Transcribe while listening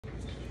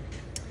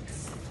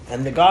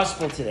And the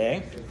gospel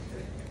today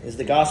is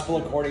the gospel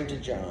according to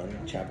John,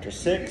 chapter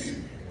 6.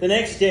 The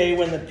next day,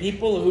 when the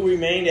people who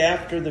remained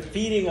after the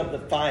feeding of the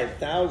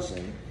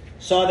 5,000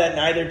 saw that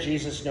neither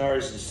Jesus nor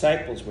his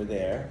disciples were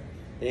there,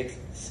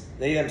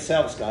 they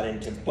themselves got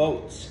into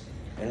boats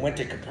and went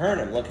to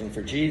Capernaum looking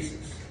for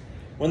Jesus.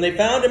 When they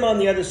found him on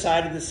the other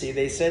side of the sea,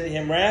 they said to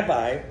him,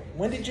 "Rabbi,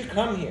 when did you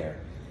come here?"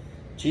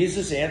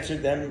 Jesus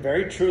answered them,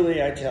 "Very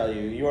truly I tell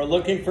you, you are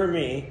looking for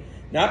me,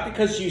 not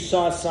because you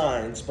saw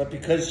signs, but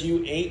because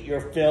you ate your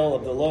fill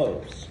of the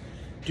loaves.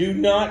 Do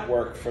not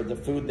work for the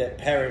food that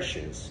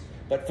perishes,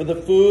 but for the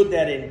food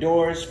that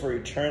endures for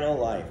eternal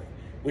life,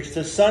 which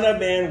the Son of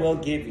Man will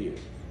give you.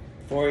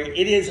 For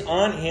it is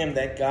on him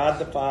that God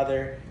the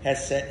Father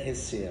has set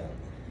his seal."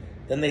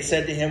 Then they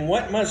said to him,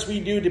 "What must we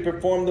do to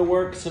perform the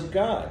works of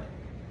God?"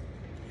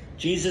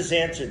 Jesus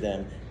answered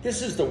them,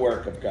 "This is the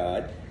work of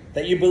God,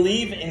 that you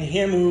believe in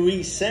him who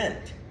he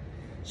sent."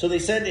 So they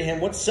said to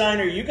him, "What sign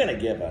are you going to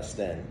give us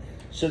then,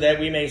 so that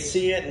we may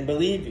see it and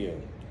believe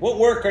you? What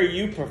work are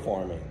you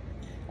performing?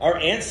 Our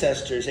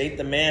ancestors ate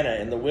the manna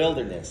in the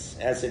wilderness,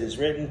 as it is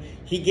written,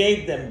 he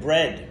gave them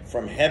bread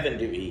from heaven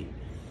to eat."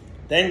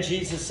 Then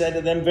Jesus said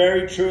to them,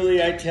 "Very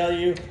truly I tell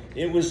you,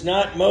 it was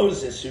not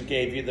Moses who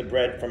gave you the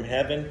bread from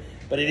heaven,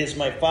 but it is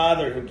my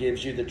Father who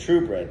gives you the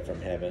true bread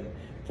from heaven.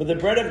 For the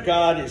bread of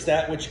God is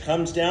that which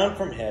comes down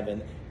from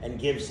heaven and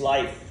gives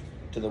life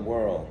to the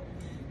world."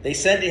 They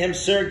said to him,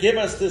 "Sir, give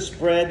us this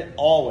bread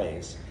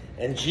always."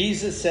 And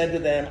Jesus said to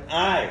them,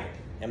 "I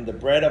am the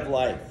bread of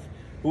life.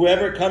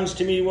 Whoever comes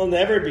to me will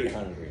never be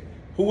hungry.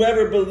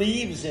 Whoever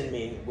believes in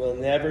me will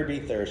never be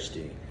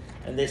thirsty."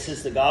 And this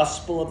is the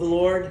gospel of the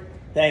Lord.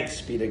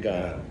 Thanks be to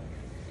God.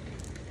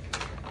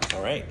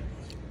 All right.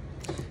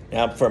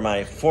 Now for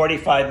my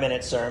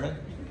 45-minute sermon.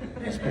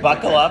 Just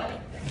buckle up.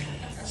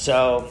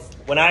 So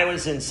when I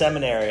was in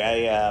seminary,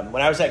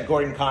 when I was at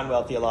Gordon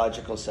Conwell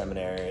Theological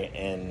Seminary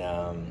in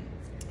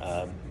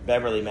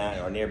Beverly,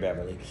 or near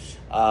Beverly,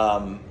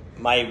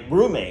 my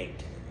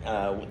roommate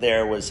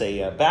there was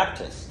a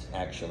Baptist,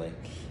 actually.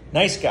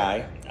 Nice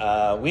guy.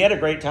 We had a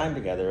great time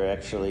together,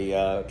 actually.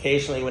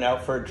 Occasionally went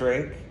out for a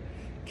drink.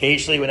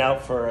 Occasionally went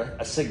out for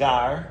a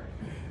cigar.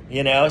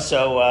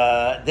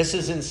 So this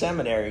is in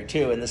seminary,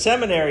 too. And the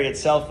seminary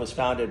itself was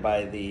founded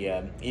by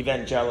the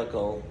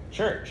Evangelical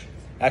Church.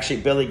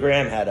 Actually, Billy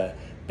Graham had a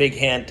big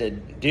hand to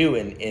do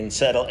in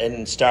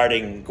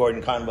starting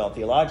Gordon Conwell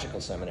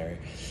Theological Seminary.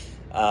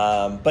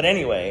 But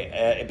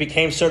anyway, it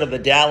became sort of the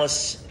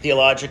Dallas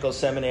Theological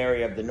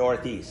Seminary of the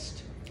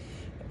Northeast.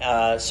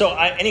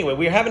 Anyway,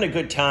 we were having a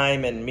good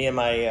time, and me and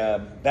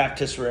my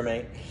Baptist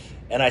roommate,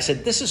 and I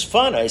said, "This is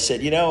fun." I said,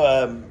 do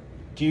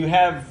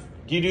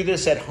you do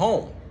this at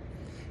home?"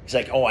 He's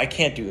like, "Oh, I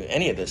can't do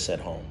any of this at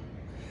home."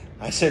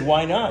 I said,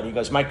 "Why not?" He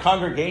goes, "My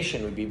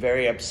congregation would be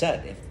very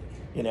upset if,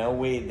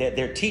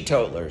 they're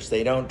teetotalers.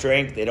 They don't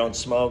drink, they don't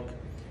smoke,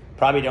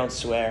 probably don't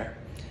swear.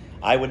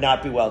 I would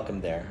not be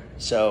welcome there."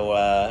 So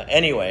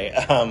anyway,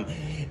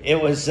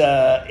 it was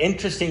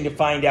interesting to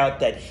find out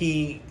that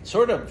he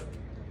sort of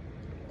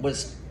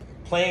was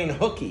playing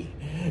hooky.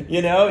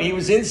 He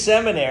was in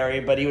seminary,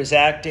 but he was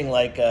acting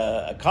like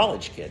a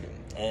college kid.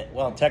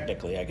 Well,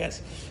 technically, I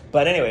guess.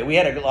 But anyway, we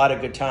had a lot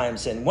of good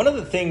times. And one of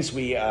the things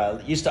we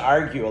used to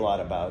argue a lot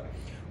about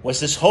was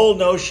this whole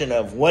notion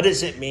of what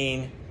does it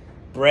mean,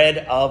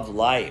 bread of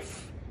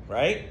life,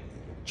 right?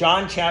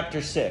 John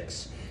chapter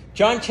 6.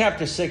 John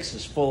chapter 6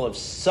 is full of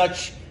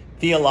such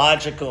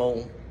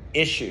theological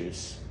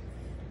issues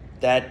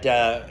that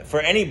for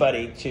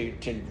anybody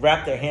to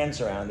wrap their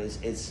hands around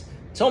it's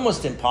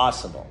almost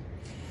impossible.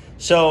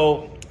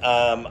 So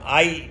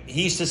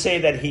he used to say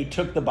that he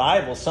took the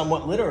Bible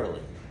somewhat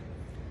literally.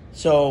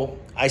 So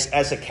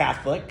as a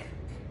Catholic,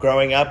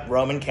 growing up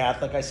Roman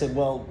Catholic, I said,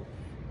 well,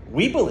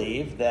 we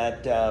believe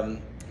that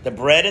the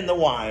bread and the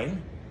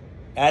wine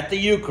at the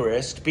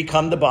Eucharist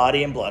become the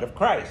body and blood of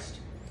Christ.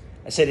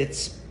 I said,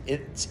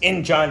 it's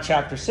in John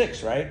chapter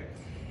 6, right?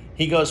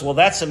 He goes, well,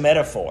 that's a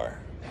metaphor.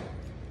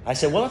 I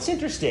said, well, it's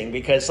interesting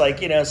because,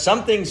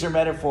 some things are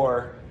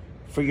metaphor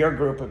for your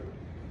group of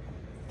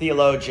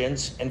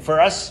theologians, and for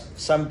us,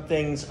 some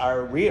things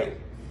are real.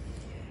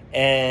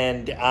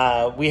 And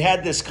we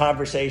had this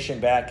conversation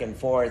back and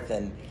forth,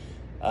 and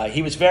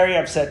he was very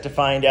upset to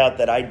find out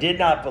that I did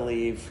not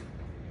believe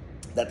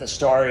that the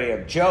story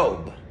of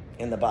Job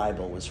in the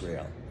Bible was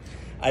real.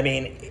 I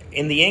mean,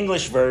 in the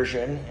English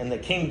version, in the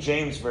King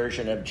James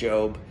version of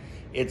Job,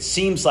 it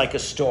seems like a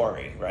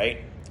story,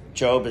 right?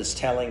 Job is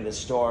telling the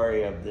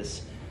story of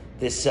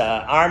this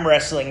arm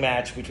wrestling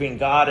match between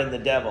God and the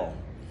devil.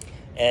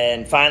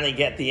 And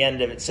finally, at the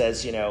end of it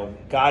says,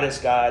 God is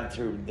God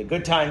through the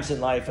good times in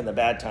life and the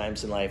bad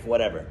times in life,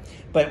 whatever.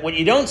 But what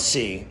you don't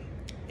see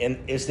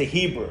is the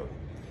Hebrew.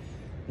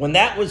 When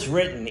that was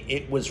written,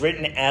 it was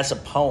written as a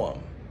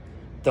poem.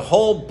 The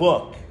whole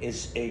book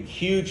is a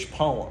huge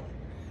poem.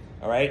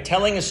 All right,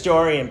 telling a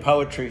story in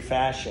poetry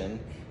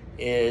fashion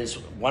is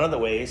one of the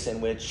ways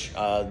in which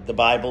the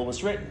Bible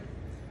was written.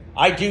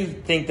 I do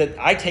think that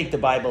I take the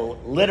Bible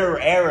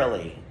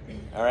literarily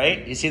All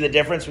right? You see the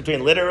difference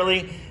between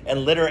literally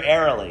and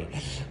literarily.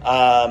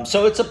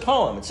 So it's a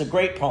poem. It's a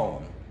great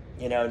poem.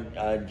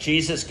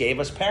 Jesus gave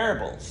us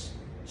parables,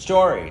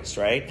 stories,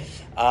 right?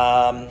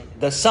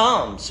 The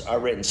Psalms are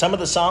written. Some of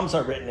the Psalms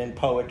are written in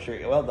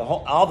poetry. Well,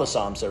 all the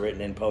Psalms are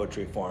written in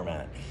poetry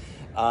format.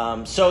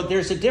 So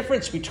there's a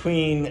difference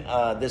between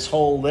this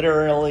whole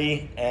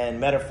literally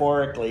and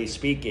metaphorically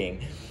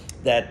speaking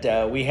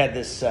that we had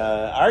this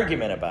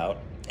argument about,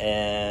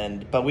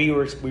 but we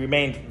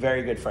remained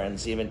very good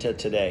friends even to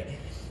today,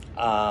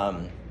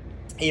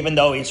 even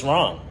though he's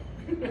wrong.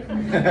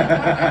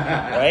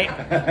 Right?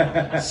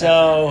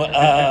 So,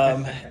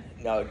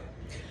 no,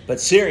 but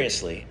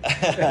seriously.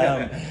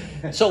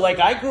 So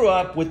I grew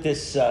up with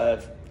this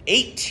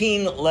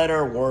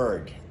 18-letter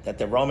word that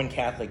the Roman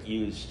Catholic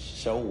used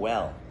so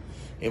well.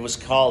 It was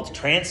called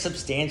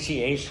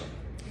transubstantiation.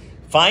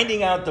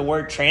 Finding out the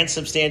word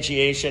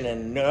transubstantiation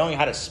and knowing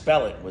how to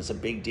spell it was a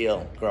big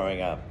deal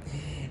growing up.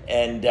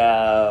 And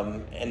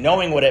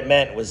knowing what it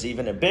meant was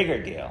even a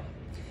bigger deal.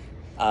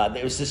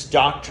 There was this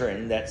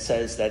doctrine that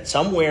says that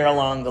somewhere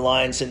along the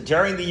lines and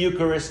during the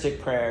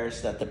Eucharistic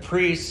prayers that the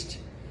priest,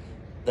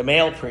 the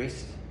male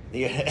priest,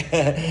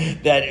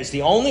 that is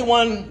the only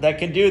one that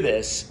can do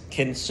this,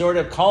 can sort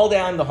of call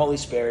down the Holy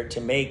Spirit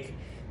to make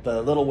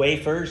the little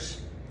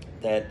wafers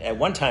that at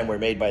one time were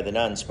made by the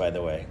nuns, by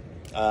the way,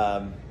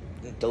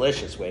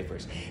 delicious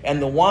wafers,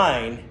 and the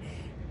wine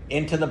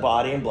into the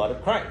body and blood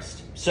of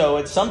Christ. So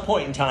at some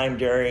point in time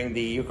during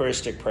the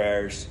Eucharistic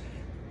prayers,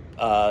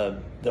 the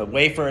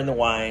wafer and the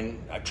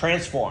wine are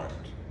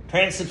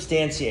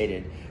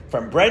transubstantiated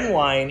from bread and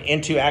wine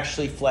into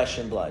actually flesh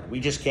and blood. We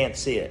just can't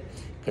see it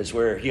because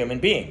we're human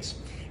beings.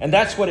 And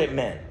that's what it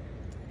meant.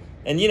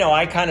 And,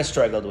 I kind of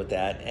struggled with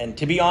that. And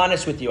to be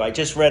honest with you, I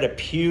just read a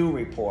Pew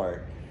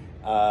report,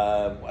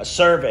 a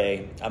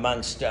survey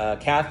amongst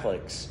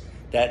Catholics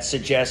that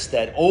suggests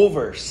that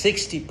over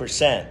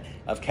 60%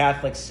 of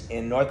Catholics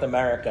in North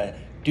America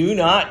do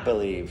not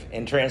believe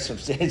in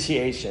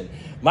transubstantiation.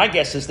 My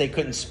guess is they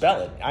couldn't spell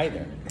it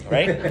either,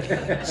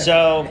 right?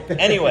 So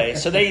anyway,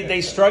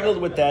 they struggled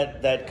with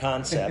that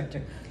concept.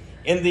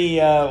 In the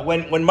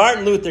when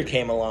Martin Luther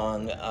came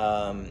along,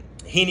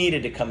 he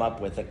needed to come up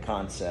with a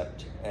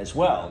concept as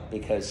well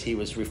because he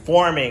was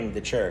reforming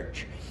the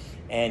church,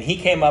 and he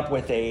came up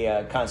with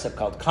a concept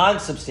called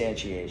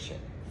consubstantiation.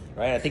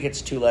 Right? I think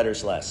it's 2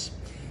 letters less,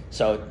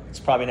 so it's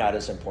probably not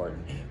as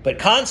important. But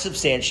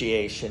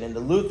consubstantiation in the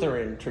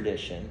Lutheran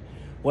tradition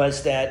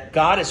was that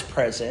God is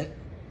present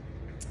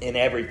in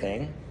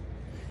everything,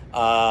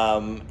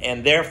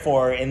 and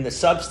therefore in the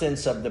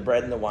substance of the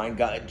bread and the wine,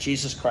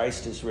 Jesus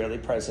Christ is really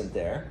present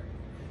there,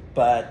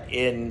 but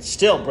in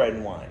still bread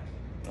and wine,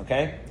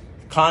 okay?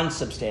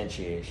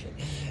 Consubstantiation.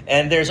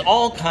 And there's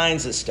all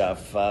kinds of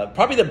stuff.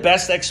 Probably the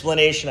best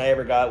explanation I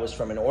ever got was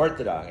from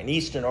an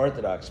Eastern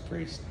Orthodox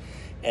priest.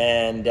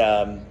 And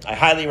I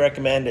highly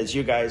recommend, as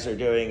you guys are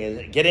doing,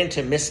 is get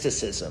into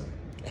mysticism.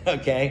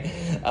 Okay,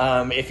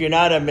 if you're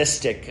not a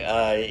mystic,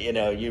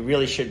 you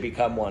really should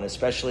become one,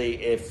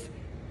 especially if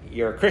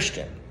you're a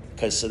Christian,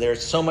 because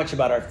there's so much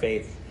about our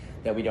faith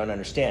that we don't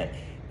understand.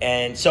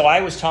 And so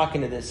I was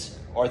talking to this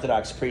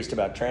Orthodox priest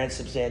about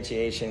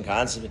transubstantiation,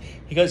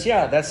 he goes,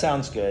 "Yeah, that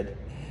sounds good."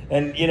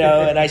 And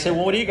and I said,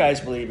 "Well, what do you guys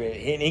believe in?"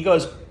 And he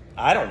goes,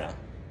 "I don't know."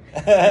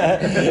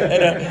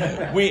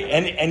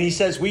 and he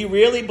says, "We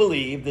really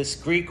believe," this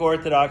Greek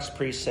Orthodox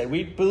priest said,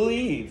 "we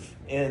believe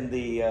in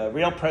the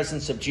real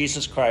presence of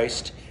Jesus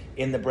Christ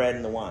in the bread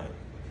and the wine."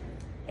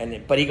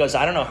 But he goes,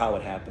 "I don't know how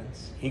it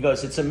happens." He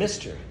goes, "It's a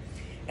mystery."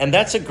 And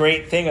that's a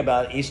great thing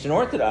about Eastern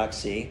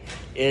Orthodoxy,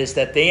 is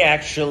that they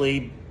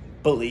actually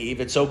believe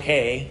it's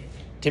okay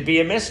to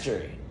be a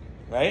mystery,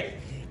 right?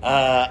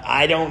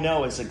 I don't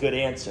know is a good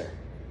answer.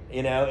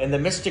 In the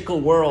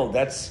mystical world,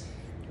 that's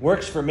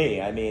works for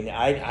me. I mean,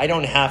 I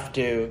don't have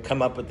to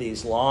come up with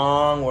these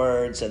long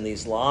words and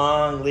these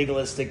long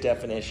legalistic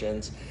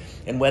definitions.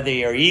 And whether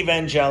you're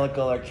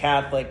evangelical or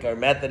Catholic or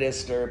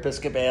Methodist or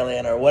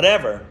Episcopalian or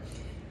whatever,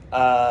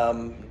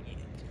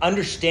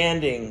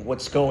 understanding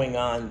what's going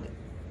on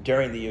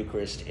during the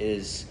Eucharist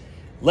is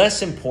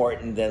less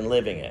important than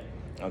living it,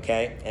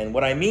 okay? And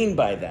what I mean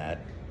by that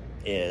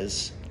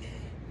is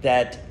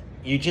that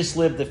you just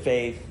live the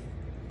faith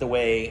the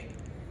way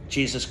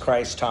Jesus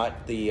Christ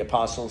taught the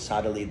apostles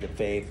how to lead the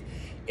faith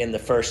in the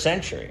first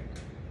century.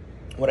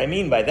 What I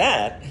mean by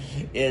that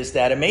is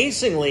that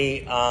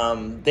amazingly,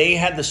 they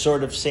had the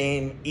sort of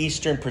same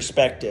Eastern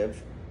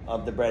perspective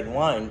of the bread and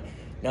wine.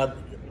 Now,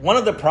 one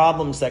of the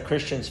problems that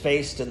Christians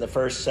faced in the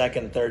first,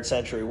 second, third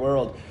century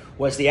world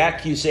was the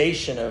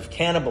accusation of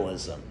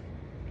cannibalism,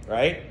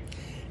 right?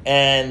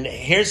 And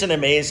here's an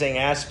amazing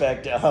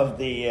aspect of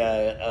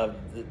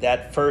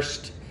that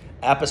first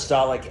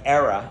apostolic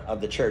era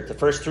of the church, the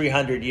first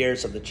 300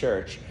 years of the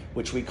church,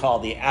 which we call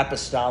the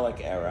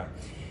apostolic era,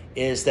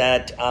 is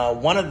that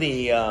one of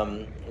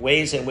the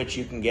ways in which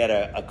you can get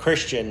a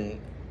Christian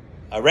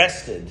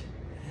arrested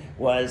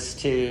was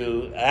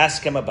to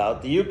ask him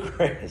about the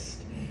Eucharist.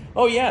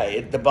 Oh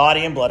yeah, the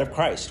body and blood of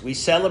Christ. We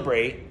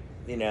celebrate,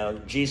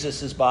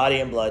 Jesus' body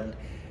and blood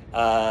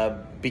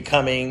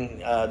becoming,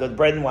 the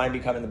bread and wine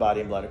becoming the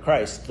body and blood of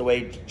Christ, the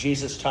way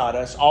Jesus taught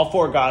us, all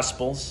 4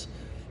 Gospels,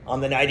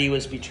 on the night he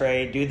was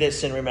betrayed, do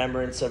this in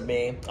remembrance of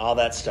me, all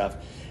that stuff.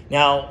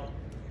 Now,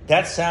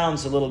 that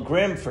sounds a little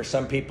grim for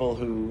some people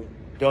who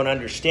don't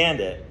understand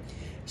it.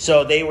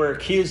 So they were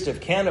accused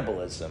of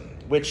cannibalism,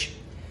 which,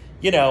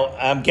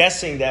 I'm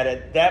guessing that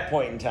at that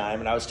point in time,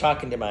 and I was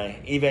talking to my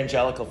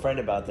evangelical friend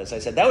about this, I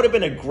said, that would have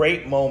been a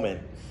great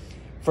moment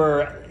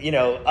for,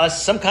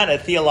 us, some kind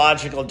of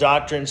theological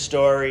doctrine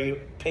story,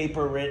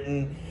 paper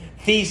written,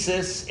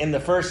 thesis in the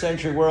first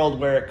century world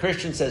where a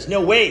Christian says,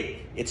 no, wait,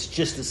 it's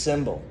just a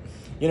symbol.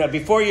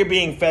 Before you're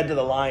being fed to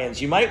the lions,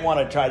 you might want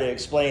to try to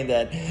explain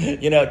that,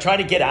 try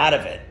to get out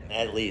of it,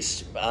 at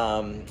least.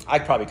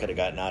 I probably could have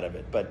gotten out of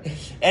it. But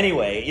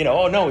anyway,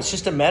 oh, no, it's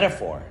just a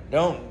metaphor.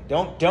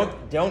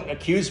 Don't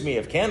accuse me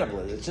of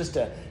cannibalism. It's just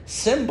a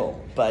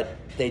symbol. But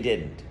they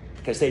didn't,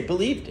 because they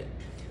believed it.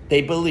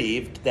 They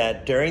believed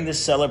that during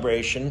this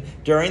celebration,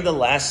 during the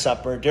Last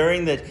Supper,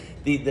 during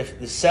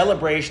the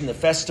celebration, the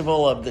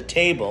festival of the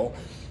table,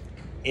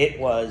 it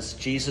was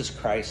Jesus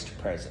Christ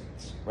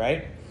present,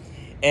 right?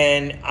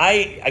 And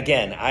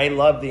I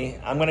love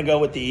I'm going to go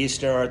with the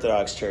Eastern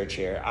Orthodox Church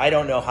here. I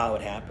don't know how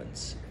it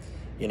happens,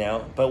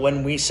 but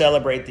when we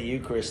celebrate the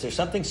Eucharist, there's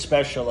something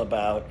special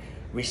about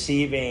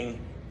receiving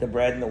the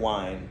bread and the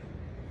wine.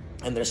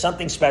 And there's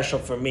something special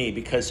for me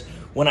because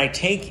when I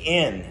take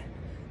in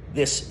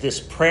this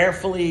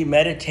prayerfully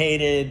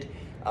meditated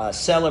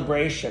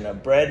celebration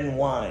of bread and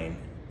wine,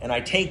 and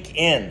I take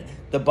in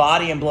the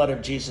body and blood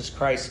of Jesus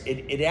Christ,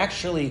 it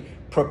actually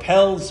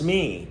propels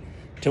me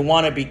to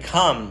want to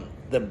become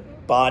the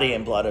body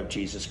and blood of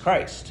Jesus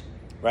Christ,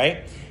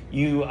 right?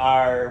 You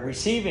are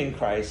receiving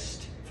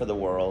Christ for the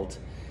world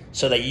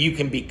so that you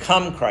can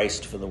become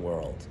Christ for the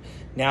world.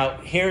 Now,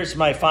 here's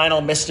my final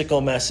mystical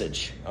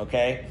message,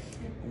 okay?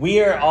 We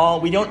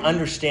don't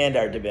understand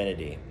our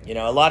divinity.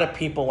 A lot of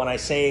people, when I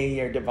say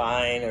you're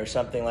divine or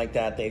something like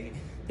that,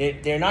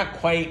 they're not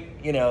quite,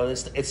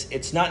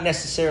 it's not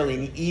necessarily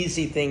an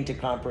easy thing to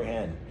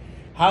comprehend.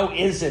 How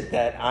is it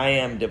that I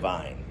am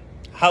divine?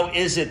 How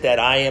is it that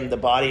I am the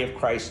body of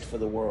Christ for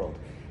the world?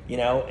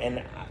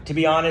 And to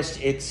be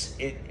honest,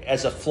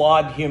 as a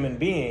flawed human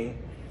being,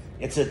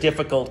 it's a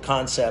difficult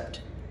concept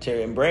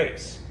to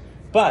embrace.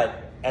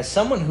 But as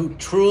someone who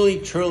truly,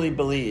 truly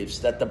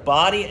believes that the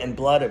body and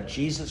blood of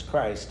Jesus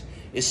Christ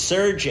is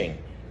surging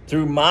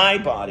through my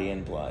body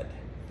and blood,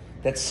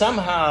 that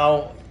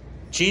somehow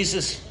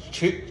Jesus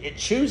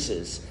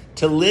chooses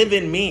to live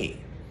in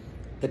me,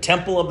 the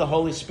temple of the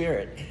Holy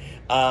Spirit.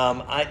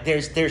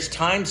 There's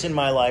times in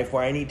my life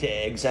where I need to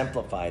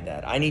exemplify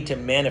that. I need to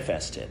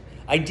manifest it.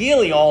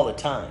 Ideally all the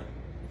time,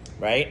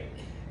 right?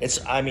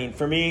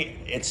 For me,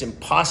 it's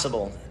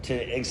impossible to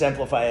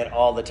exemplify it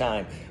all the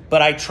time.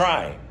 But I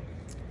try,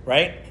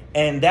 right?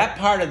 And that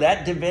part of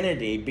that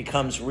divinity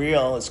becomes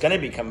real. It's going to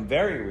become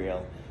very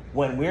real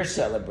when we're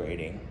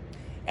celebrating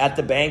at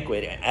the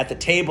banquet, at the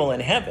table in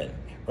heaven,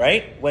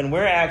 right? When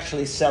we're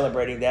actually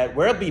celebrating that,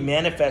 we'll be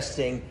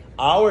manifesting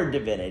our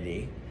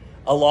divinity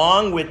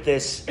along with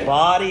this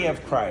body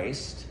of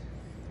Christ,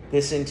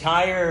 this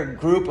entire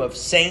group of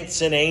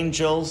saints and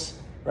angels,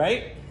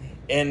 right?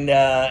 And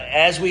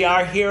as we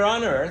are here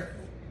on earth,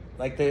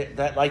 like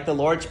the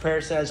Lord's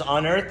Prayer says,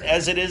 on earth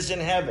as it is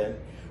in heaven,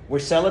 we're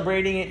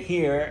celebrating it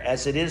here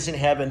as it is in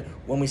heaven.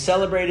 When we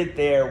celebrate it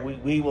there,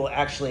 we will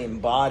actually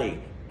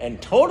embody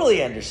and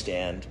totally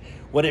understand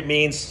what it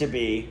means to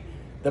be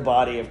the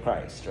body of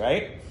Christ,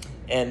 right?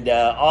 And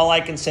all I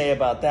can say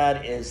about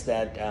that is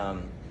that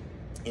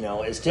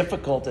as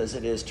difficult as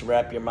it is to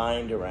wrap your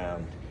mind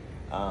around,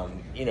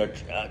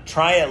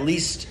 try at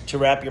least to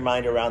wrap your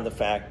mind around the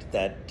fact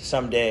that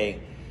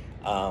someday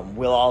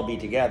we'll all be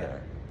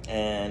together.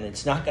 And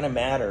it's not going to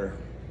matter,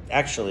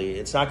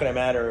 it's not going to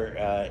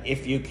matter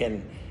if you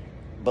can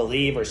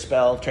believe or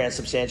spell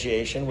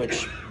transubstantiation,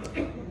 which,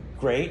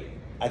 great.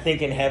 I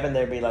think in heaven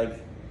they'd be like,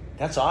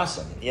 that's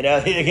awesome.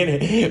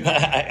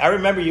 I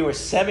remember you were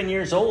 7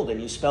 years old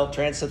and you spelled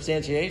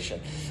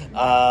transubstantiation.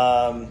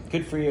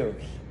 Good for you.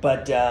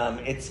 But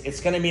it's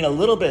going to mean a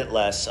little bit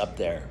less up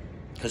there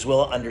because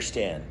we'll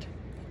understand.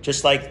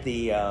 Just like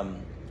the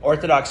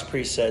Orthodox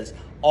priest says,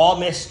 all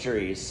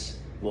mysteries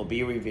will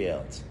be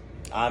revealed.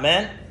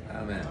 Amen?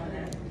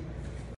 Amen.